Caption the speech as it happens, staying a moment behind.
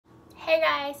Hey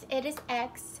guys, it is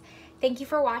X. Thank you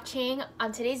for watching.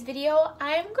 On today's video,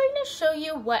 I'm going to show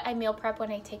you what I meal prep when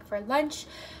I take for lunch.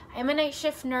 I'm a night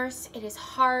shift nurse. It is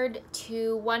hard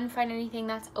to, one, find anything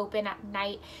that's open at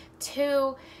night.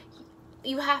 Two,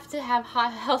 you have to have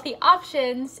healthy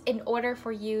options in order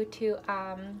for you to,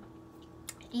 try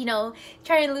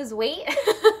and lose weight.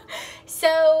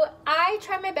 So I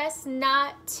try my best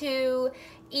not to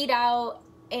eat out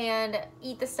and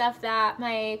eat the stuff that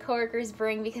my coworkers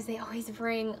bring, because they always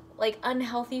bring like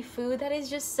unhealthy food that is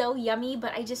just so yummy,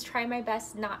 but I just try my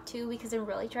best not to, because I'm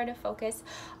really trying to focus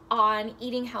on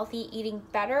eating healthy, eating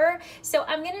better. So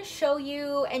I'm gonna show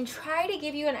you and try to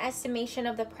give you an estimation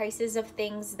of the prices of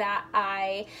things that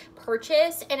I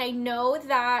purchase. And I know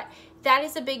that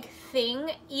is a big thing.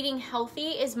 Eating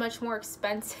healthy is much more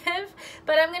expensive,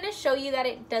 but I'm gonna show you that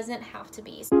it doesn't have to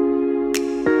be.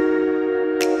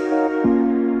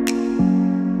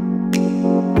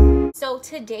 So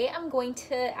today I'm going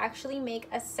to actually make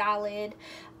a salad,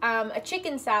 a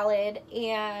chicken salad,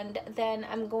 and then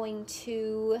I'm going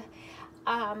to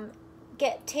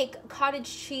take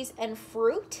cottage cheese and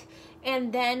fruit,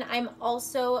 and then I'm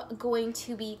also going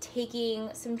to be taking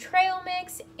some trail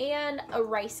mix and a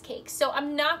rice cake. So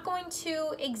I'm not going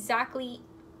to exactly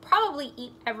probably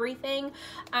eat everything,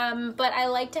 but I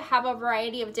like to have a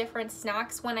variety of different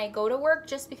snacks when I go to work,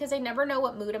 just because I never know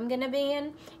what mood I'm gonna be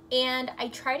in. And I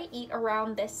try to eat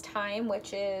around this time,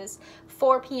 which is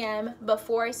 4 p.m.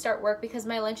 before I start work, because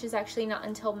my lunch is actually not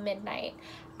until midnight.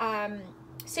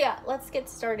 So yeah, let's get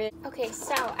started. Okay,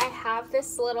 so I have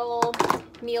this little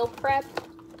meal prep.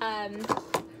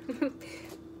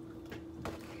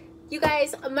 You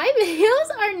guys, my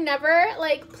videos are never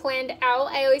like planned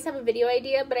out. I always have a video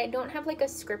idea, but I don't have like a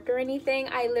script or anything.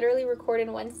 I literally record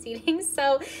in one sitting.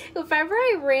 So if ever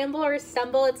I ramble or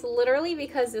stumble, it's literally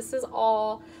because this is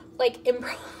all like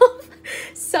improv.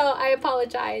 So I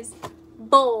apologize.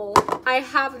 Bowl. I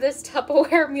have this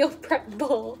Tupperware meal prep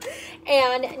bowl,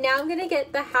 and now I'm gonna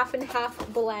get the half and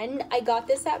half blend. I got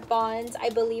this at Bonds. I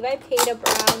believe I paid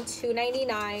around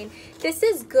 $2.99. This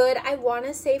is good. I want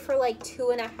to say for like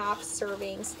 2.5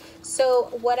 servings. So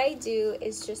what I do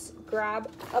is just grab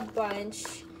a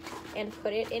bunch and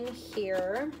put it in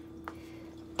here,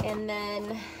 and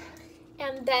then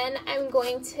I'm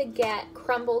going to get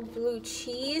crumbled blue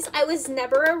cheese. I was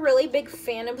never a really big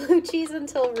fan of blue cheese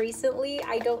until recently.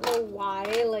 I don't know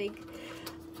why, like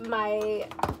my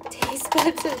taste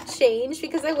buds have changed,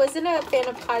 because I wasn't a fan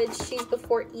of cottage cheese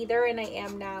before either, and I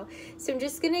am now. So I'm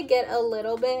just gonna get a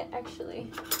little bit. Actually,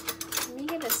 let me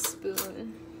get a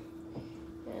spoon,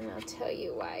 and I'll tell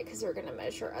you why, because we're gonna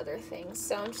measure other things.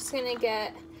 So I'm just gonna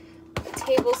get a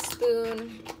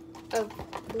tablespoon of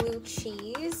blue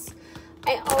cheese.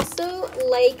 I also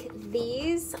like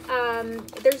these.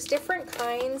 There's different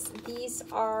kinds. These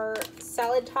are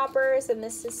salad toppers, and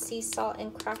this is sea salt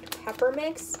and cracked pepper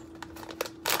mix.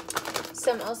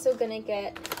 So I'm also gonna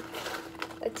get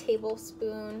a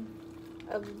tablespoon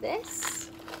of this,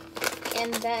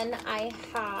 and then I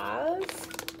have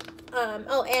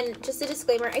oh, and just a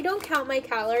disclaimer, I don't count my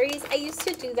calories. I used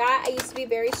to do that. I used to be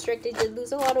very strict. I did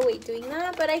lose a lot of weight doing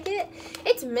that, but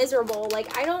it's miserable.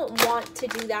 Like, I don't want to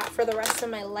do that for the rest of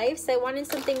my life. So I wanted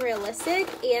something realistic,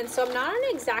 and so I'm not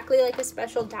on exactly like a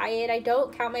special diet. I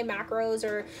don't count my macros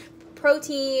or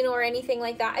protein or anything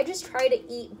like that. I just try to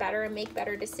eat better and make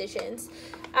better decisions.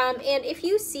 And if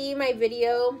you see my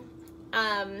video,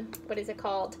 what is it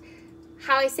called?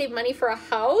 How I save money for a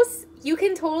house, you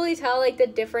can totally tell like the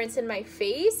difference in my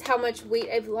face, how much weight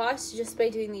I've lost just by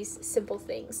doing these simple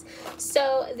things.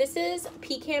 So this is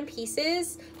pecan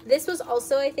pieces. This was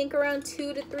also, I think, around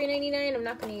 $2 to $3.99. I'm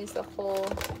not going to use the whole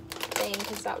thing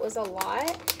because that was a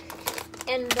lot.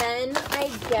 And then I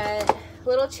get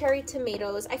little cherry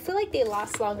tomatoes. I feel like they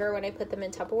last longer when I put them in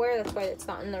Tupperware. That's why it's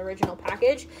not in the original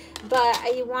package. But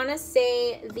I want to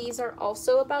say these are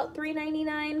also about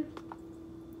 $3.99.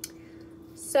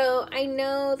 So I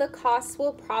know the costs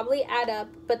will probably add up,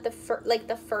 but the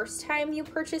first time you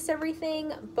purchase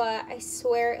everything, but I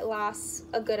swear it lasts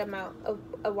a good amount of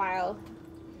a while.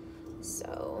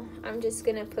 So I'm just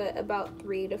gonna put about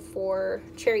 3 to 4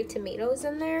 cherry tomatoes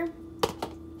in there.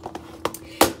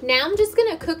 Now I'm just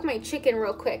gonna cook my chicken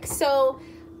real quick. So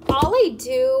all I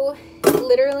do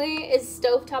literally is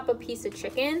stovetop a piece of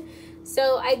chicken.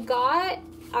 So I got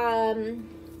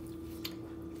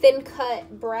thin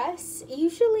cut breasts.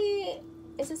 Usually,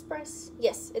 is this breast?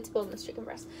 Yes, it's boneless chicken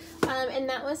breast. And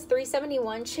that was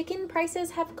 $3.71. Chicken prices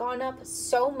have gone up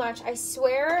so much. I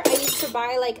swear I used to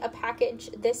buy like a package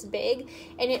this big,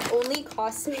 and it only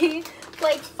cost me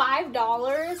like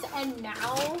 $5, and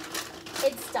now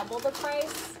it's double the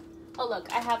price. Oh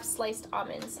look, I have sliced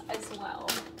almonds as well,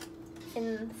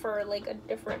 and for like a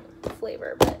different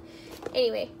flavor. But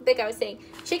anyway, like I was saying,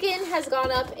 chicken has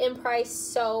gone up in price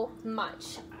so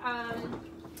much.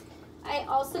 I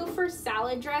also, for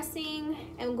salad dressing,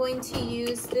 am going to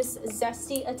use this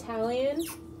Zesty Italian.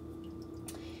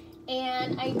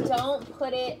 And I don't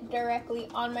put it directly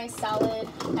on my salad.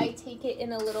 I take it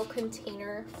in a little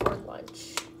container for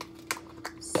lunch.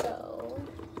 So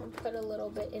I'll put a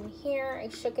little bit in here. I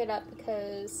shook it up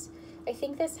because I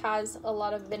think this has a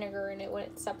lot of vinegar in it when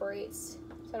it separates.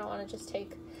 So I don't want to just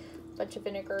take a bunch of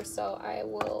vinegar. So I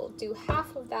will do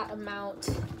half of that amount.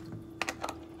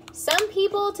 Some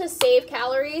people, to save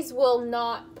calories, will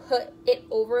not put it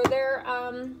over their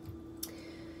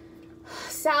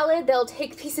salad. They'll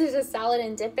take pieces of salad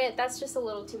and dip it. That's just a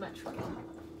little too much for me,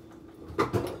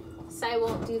 so I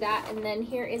won't do that. And then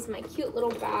here is my cute little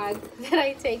bag that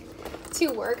I take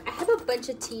to work. I have a bunch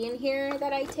of tea in here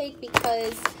that I take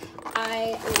because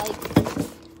I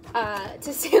like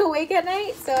to stay awake at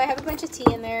night, so I have a bunch of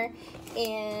tea in there.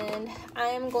 And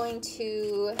I'm going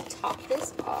to top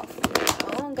this off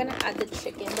now. I'm gonna add the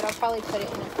chicken, but I'll probably put it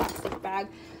in a plastic bag.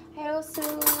 I also,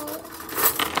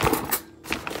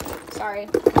 sorry.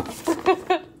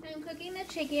 I'm cooking the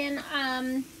chicken.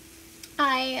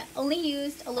 I only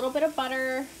used a little bit of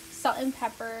butter, salt and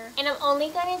pepper, and I'm only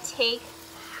gonna take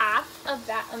half of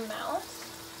that amount.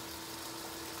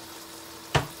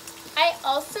 I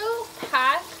also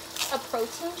pack a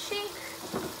protein shake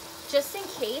just in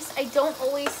case. I don't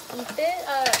always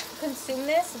consume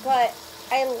this, but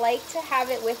I like to have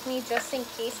it with me just in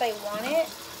case I want it.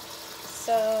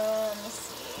 So let me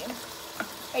see.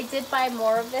 I did buy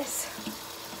more of this.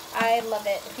 I love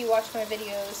it. If you watch my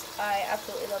videos, I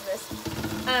absolutely love this.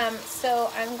 So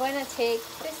I'm going to take,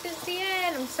 this is the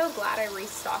end. I'm so glad I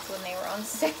restocked when they were on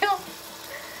sale.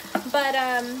 But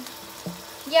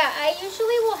yeah, I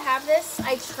usually will have this.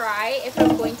 I try, if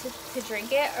I'm going to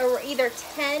drink it, or either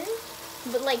 10,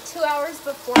 but like 2 hours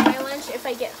before my lunch if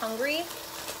I get hungry,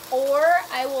 or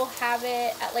I will have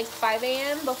it at like 5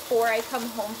 a.m. before I come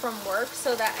home from work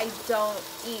so that I don't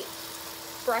eat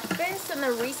breakfast. And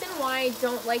the reason why I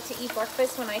don't like to eat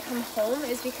breakfast when I come home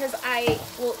is because I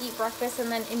will eat breakfast and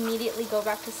then immediately go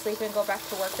back to sleep and go back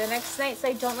to work the next night, so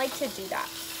I don't like to do that.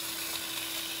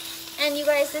 And you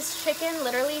guys, this chicken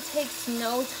literally takes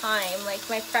no time. Like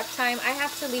my prep time, I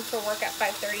have to leave for work at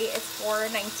 5:30. It's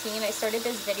 4:19. I started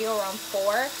this video around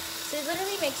 4. So it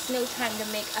literally makes no time to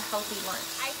make a healthy lunch.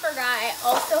 I forgot, I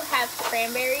also have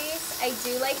cranberries. I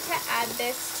do like to add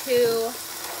this to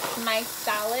my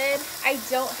salad. I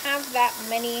don't have that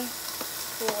many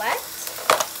left.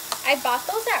 I bought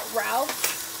those at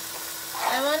Ralph's.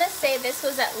 I want to say this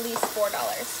was at least $4.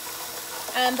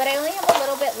 But I only have a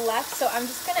little bit left, so I'm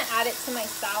just going to add it to my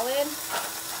salad.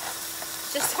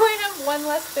 Just so I have one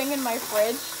less thing in my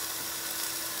fridge.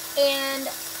 And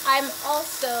I'm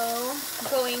also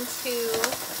going to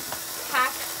pack,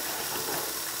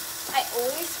 I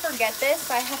always forget this,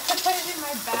 so I have to put it in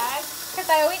my bag. Because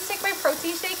I always take my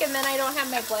protein shake and then I don't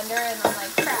have my blender and I'm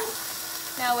like, crap.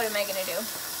 Now what am I going to do?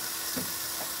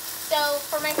 So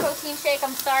for my protein shake,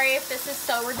 I'm sorry if this is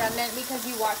so redundant because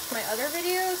you watched my other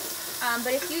videos.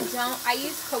 But if you don't, I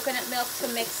use coconut milk to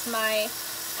mix my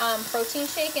protein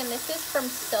shake, and this is from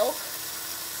Silk.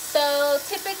 So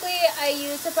typically I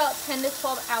use about 10 to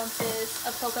 12 ounces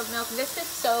of coconut milk. This is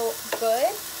so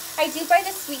good. I do buy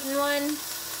the sweetened one.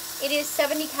 It is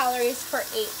 70 calories for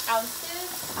 8 ounces.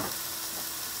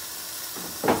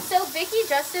 So Vicky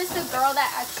Justice, the girl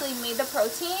that actually made the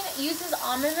protein, uses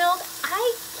almond milk. I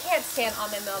can't stand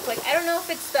almond milk. Like, I don't know if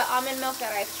it's the almond milk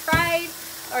that I've tried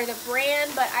or the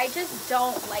brand, but I just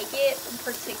don't like it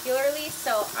particularly.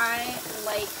 So I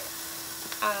like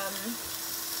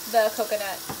the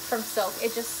coconut from Silk.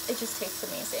 It just tastes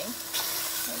amazing.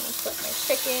 Let me flip my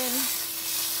chicken.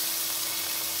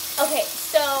 Okay,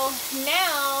 so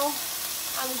now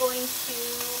I'm going to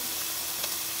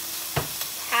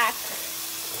pack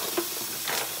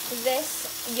this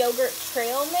yogurt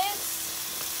trail mix.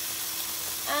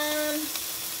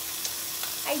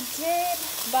 I did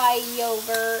buy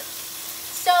yogurt.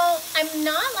 So I'm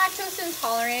not lactose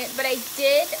intolerant, but I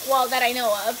did, well, that I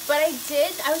know of, but I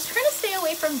was trying to stay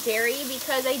away from dairy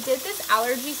because I did this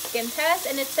allergy skin test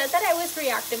and it said that I was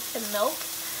reactive to milk.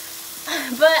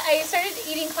 But I started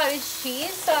eating cottage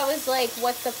cheese, so I was like,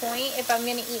 what's the point? If I'm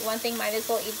gonna eat one thing, might as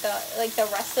well eat the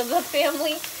rest of the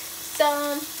family. So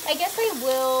I guess I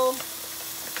will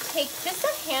take just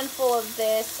a handful of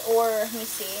this, or let me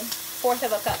see, 1/4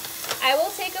 of a cup. I will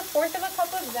take a 1/4 of a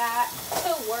cup of that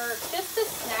to work, just to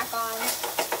snack on.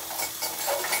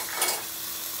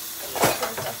 This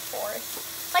one's a 1/4.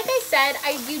 Like I said,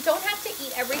 you don't have to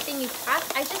eat everything you pack.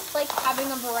 I just like having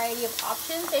a variety of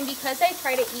options. And because I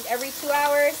try to eat every 2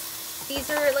 hours, these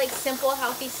are like simple,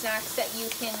 healthy snacks that you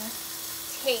can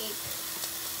take.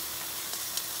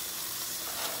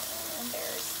 So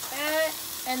there's that.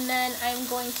 And then I'm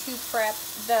going to prep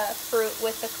the fruit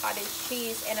with the cottage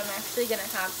cheese, and I'm actually going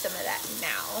to have some of that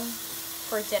now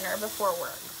for dinner before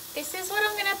work. This is what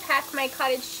I'm going to pack my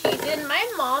cottage cheese in. My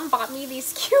mom bought me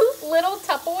these cute little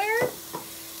Tupperware,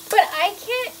 but I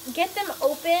can't get them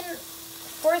open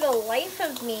for the life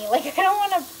of me. Like, I don't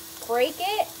want to break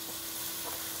it,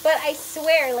 but I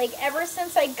swear, like, ever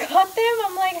since I got them,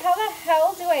 I'm like, how the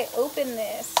hell do I open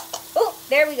this? Oh,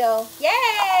 there we go.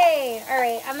 Yay! All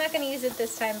right, I'm not going to use it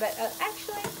this time, but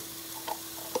actually,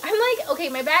 I'm like, okay,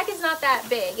 my bag is not that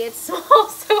big. It's small,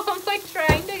 so I'm like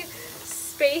trying to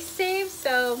space save.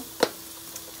 So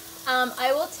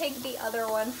I will take the other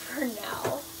one for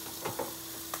now.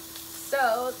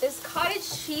 So this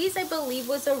cottage cheese, I believe,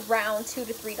 was around $2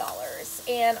 to $3,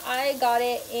 and I got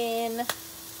it in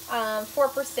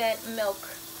 4% milk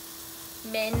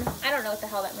min. I don't know what the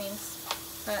hell that means.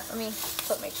 Let me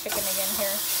put my chicken again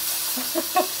here.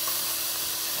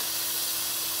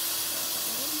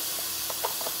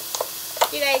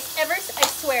 You guys, I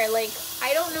swear, like,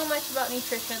 I don't know much about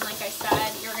nutrition. Like I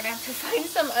said, you're gonna have to find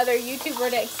some other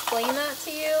YouTuber to explain that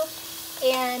to you.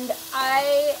 And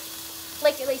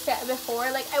like I said before,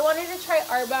 like, I wanted to try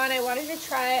Arbonne, I wanted to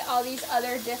try all these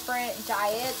other different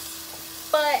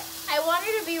diets, but I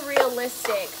wanted to be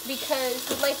realistic because,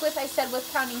 like I said, with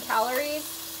counting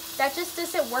calories, that just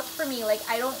doesn't work for me. Like,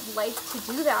 I don't like to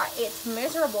do that. It's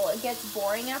miserable. It gets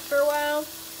boring after a while.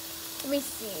 Let me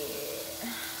see.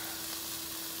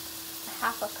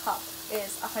 Half a cup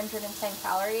is 110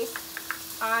 calories.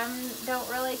 I don't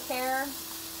really care,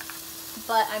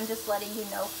 but I'm just letting you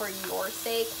know for your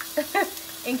sake,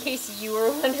 in case you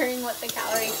were wondering what the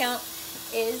calorie count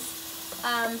is.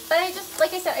 But I just,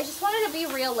 like I said, I just wanted to be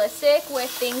realistic with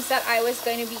things that I was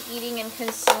going to be eating and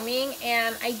consuming,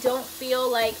 and I don't feel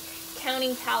like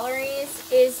counting calories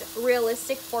is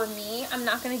realistic for me. I'm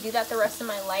not going to do that the rest of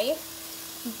my life,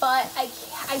 but I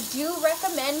do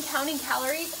recommend counting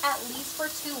calories at least for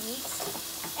 2 weeks.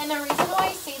 And the reason why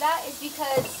I say that is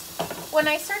because when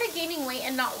I started gaining weight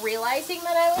and not realizing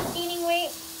that I was gaining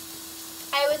weight,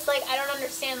 I was like, I don't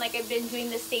understand, like, I've been doing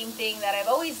the same thing that I've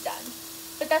always done.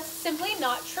 But that's simply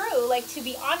not true. Like, to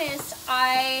be honest,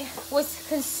 I was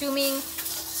consuming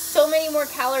so many more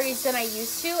calories than I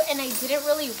used to, and I didn't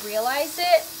really realize it.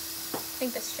 I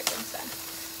think this chicken's done.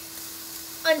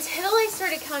 Until I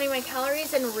started counting my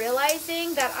calories and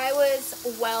realizing that I was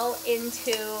well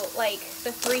into, like,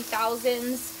 the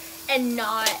 3,000s and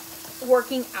not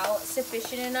working out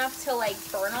sufficient enough to, like,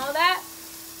 burn all that.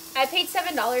 I paid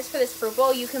 $7 for this fruit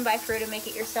bowl. You can buy fruit and make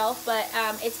it yourself, but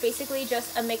it's basically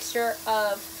just a mixture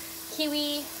of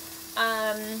kiwi,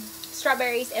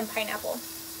 strawberries, and pineapple.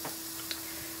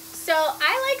 So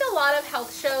I like a lot of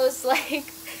health shows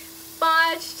like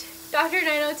Botched, Dr.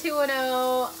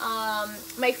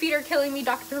 90210, My Feet Are Killing Me,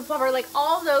 Dr. Pepper, like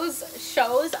all those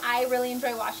shows I really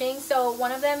enjoy watching. So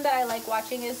one of them that I like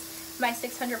watching is My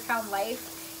 600 Pound Life.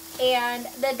 And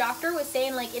the doctor was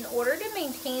saying, like, in order to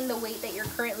maintain the weight that you're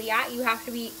currently at, you have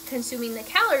to be consuming the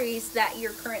calories that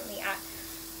you're currently at.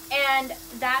 And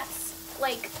that's,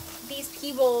 like, these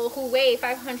people who weigh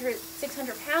 500,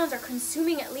 600 pounds are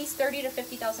consuming at least 30 to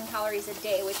 50,000 calories a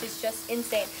day, which is just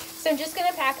insane. So I'm just going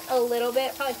to pack a little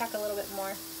bit, probably pack a little bit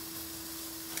more.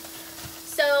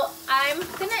 So I'm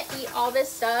going to eat all this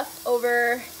stuff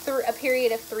over a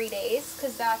period of 3 days,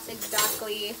 because that's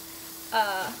exactly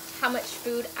how much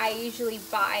food I usually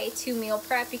buy to meal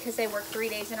prep, because I work 3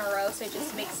 days in a row, so it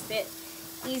just makes it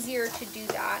easier to do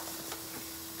that.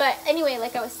 But anyway,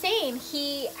 like I was saying,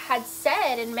 he had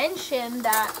said and mentioned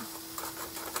that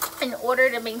in order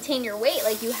to maintain your weight,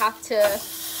 like, you have to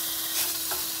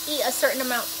eat a certain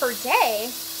amount per day.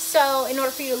 So in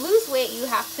order for you to lose weight, you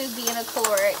have to be in a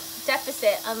caloric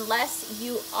deficit. Unless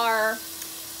you are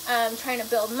trying to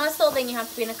build muscle, then you have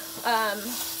to be in a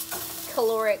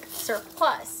caloric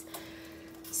surplus.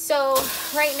 So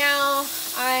right now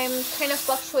I'm kind of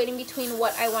fluctuating between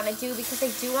what I want to do, because I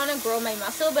do want to grow my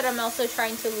muscle, but I'm also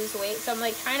trying to lose weight. So I'm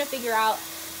like trying to figure out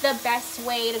the best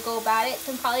way to go about it.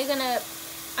 So I'm probably gonna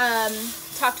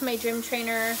talk to my gym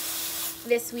trainer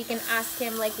this week and ask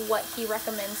him like what he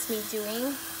recommends me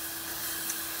doing.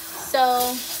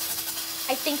 So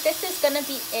I think this is gonna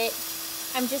be it.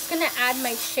 I'm just gonna add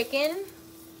my chicken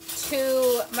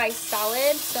to my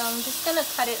salad, so I'm just gonna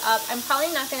cut it up. I'm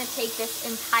probably not gonna take this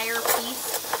entire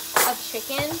piece of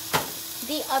chicken,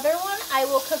 The other one I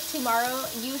will cook tomorrow.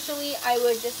 Usually I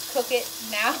would just cook it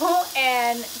now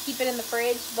and keep it in the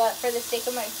fridge, but for the sake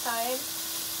of my time,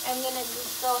 I'm gonna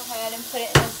just go ahead and put it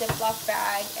in a Ziploc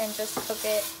bag and just cook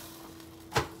it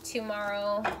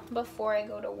tomorrow before I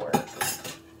go to work.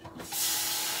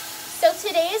 So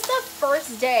today is the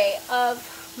first day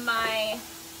of my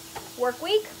work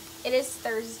week. It is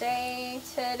Thursday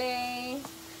today.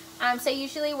 So I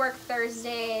usually work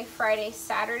Thursday, Friday,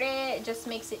 Saturday. It just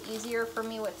makes it easier for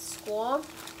me with school.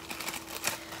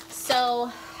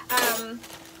 So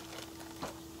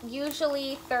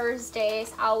usually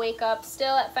Thursdays I'll wake up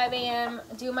still at 5 a.m.,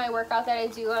 do my workout that I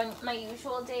do on my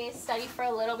usual days, study for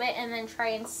a little bit, and then try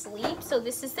and sleep. So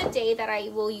this is the day that I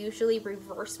will usually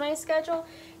reverse my schedule.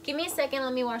 Give me a second,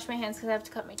 let me wash my hands because I have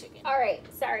to cut my chicken. All right,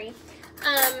 sorry.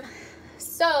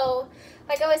 So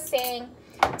like I was saying,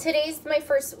 today's my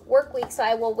first work week, so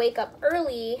I will wake up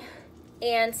early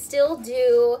and still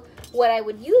do what I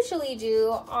would usually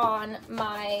do on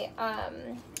my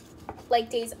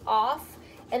like days off,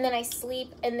 and then I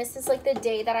sleep. And this is like the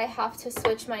day that I have to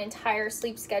switch my entire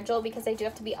sleep schedule because I do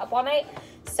have to be up all night.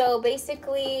 So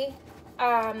basically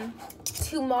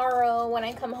tomorrow when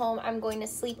I come home, I'm going to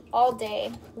sleep all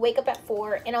day, wake up at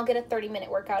 4, and I'll get a 30-minute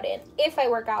workout in if I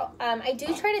work out. I do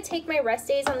try to take my rest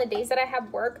days on the days that I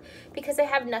have work because I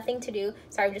have nothing to do.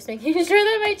 Sorry, I'm just making sure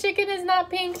that my chicken is not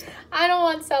pink. I don't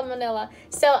want salmonella.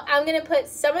 So I'm gonna put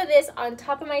some of this on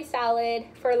top of my salad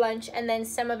for lunch, and then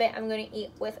some of it I'm gonna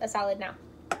eat with a salad now.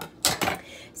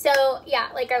 So yeah,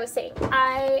 like I was saying,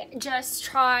 I just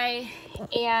try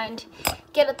and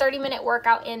get a 30-minute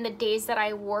workout in the days that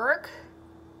I work.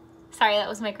 Sorry, that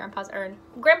was my grandpa's urn.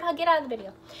 Grandpa, get out of the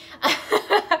video.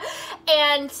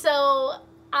 And so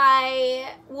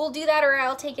I will do that, or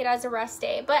I'll take it as a rest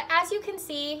day. But as you can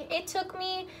see, it took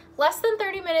me less than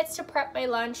 30 minutes to prep my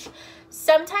lunch.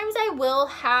 Sometimes I will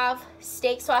have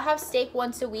steak. So I'll have steak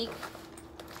once a week.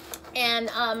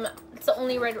 And it's the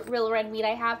only real red meat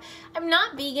I have. I'm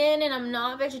not vegan and I'm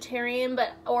not vegetarian,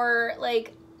 or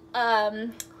like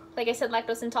I said,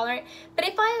 lactose intolerant. But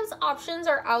if those options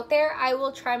are out there, I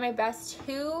will try my best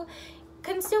to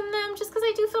consume them, just because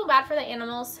I do feel bad for the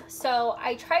animals. So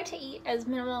I try to eat as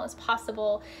minimal as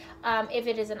possible if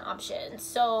it is an option.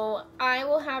 So I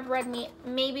will have red meat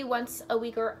maybe once a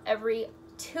week or every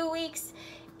 2 weeks,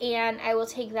 and I will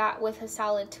take that with a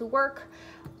salad to work.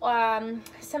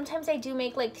 Sometimes I do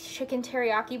make like chicken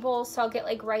teriyaki bowls, so I'll get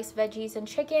like rice, veggies, and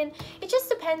chicken. It just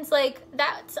depends. Like,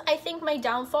 that's, I think my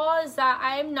downfall is that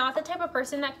I am not the type of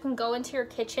person that can go into your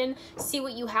kitchen, see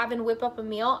what you have, and whip up a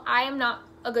meal. I am not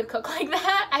a good cook like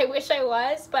that. I wish I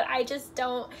was, but I just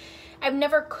don't. I've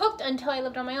never cooked until I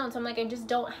lived on my own, so I'm like, I just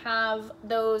don't have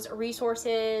those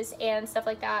resources and stuff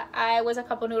like that. I was a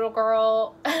cup noodle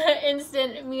girl,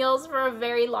 instant meals for a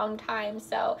very long time.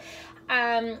 So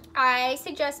I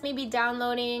suggest maybe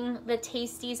downloading the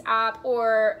Tasties app,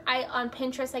 or on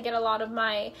Pinterest. I get a lot of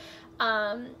my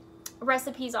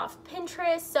recipes off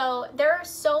Pinterest. So there are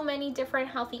so many different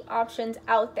healthy options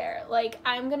out there. Like,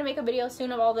 I'm gonna make a video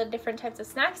soon of all the different types of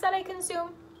snacks that I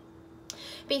consume,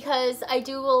 because I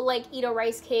will like eat a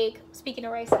rice cake. Speaking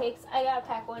of rice cakes, I gotta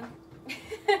pack one.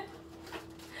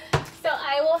 So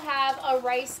I will have a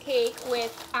rice cake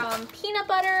with peanut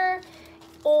butter,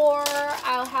 or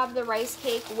I'll have the rice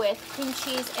cake with cream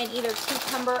cheese and either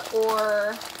cucumber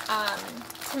or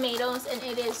tomatoes, and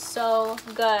it is so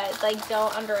good. Like,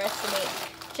 don't underestimate.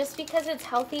 Just because it's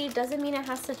healthy doesn't mean it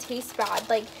has to taste bad.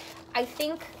 Like, I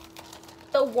think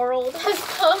the world has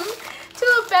come to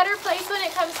a better place when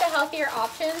it comes to healthier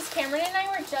options. Cameron and I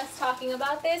were just talking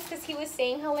about this because he was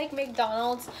saying how like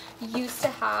McDonald's used to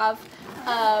have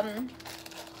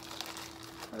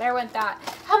there went that.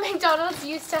 How McDonald's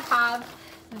used to have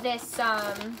this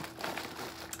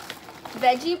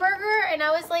veggie burger, and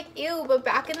I was like, ew. But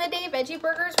back in the day, veggie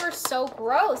burgers were so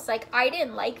gross. Like, I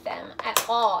didn't like them at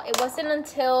all. It wasn't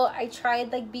until I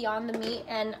tried like Beyond the Meat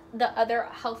and the other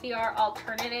healthier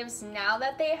alternatives now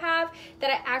that they have,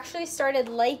 that I actually started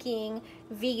liking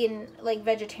vegan, like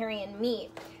vegetarian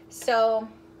meat. So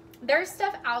there's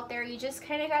stuff out there. You just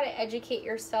kind of got to educate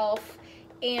yourself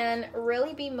and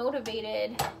really be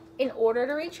motivated in order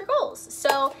to reach your goals.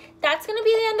 So that's gonna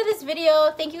be the end of this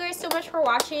video. Thank you guys so much for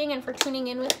watching and for tuning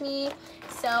in with me.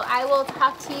 So I will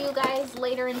talk to you guys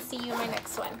later and see you in my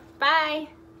next one. Bye.